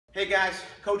Hey guys,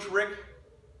 Coach Rick,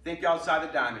 Think Outside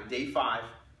the Diamond, day 5.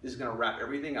 This is going to wrap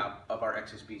everything up of our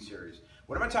XSP series.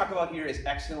 What I'm going to talk about here is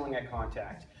exhaling at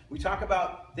contact. We talk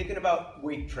about thinking about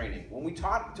weight training. When we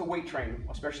talk to weight training,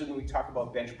 especially when we talk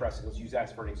about bench pressing, let's use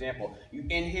that for an example. You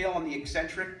inhale on the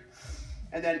eccentric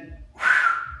and then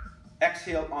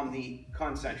exhale on the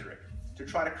concentric to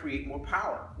try to create more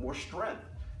power, more strength.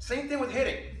 Same thing with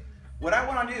hitting. What I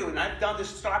want to do, and I've done this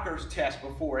Stocker's test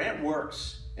before, and it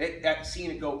works. I've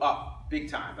seen it go up big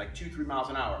time, like 2-3 miles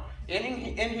an hour.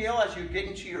 Inhale as you get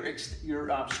into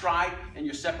your stride and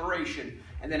your separation,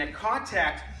 and then at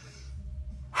contact,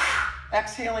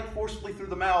 exhaling forcefully through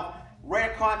the mouth,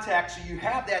 right at contact, so you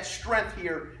have that strength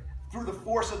here through the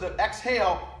force of the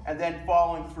exhale, and then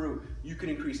following through. You can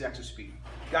increase extra speed.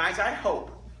 Guys, I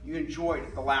hope you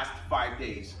enjoyed the last 5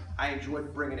 days. I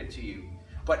enjoyed bringing it to you.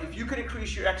 But if you can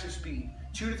increase your extra speed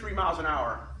 2 to 3 miles an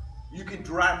hour, you can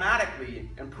dramatically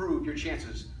improve your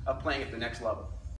chances of playing at the next level.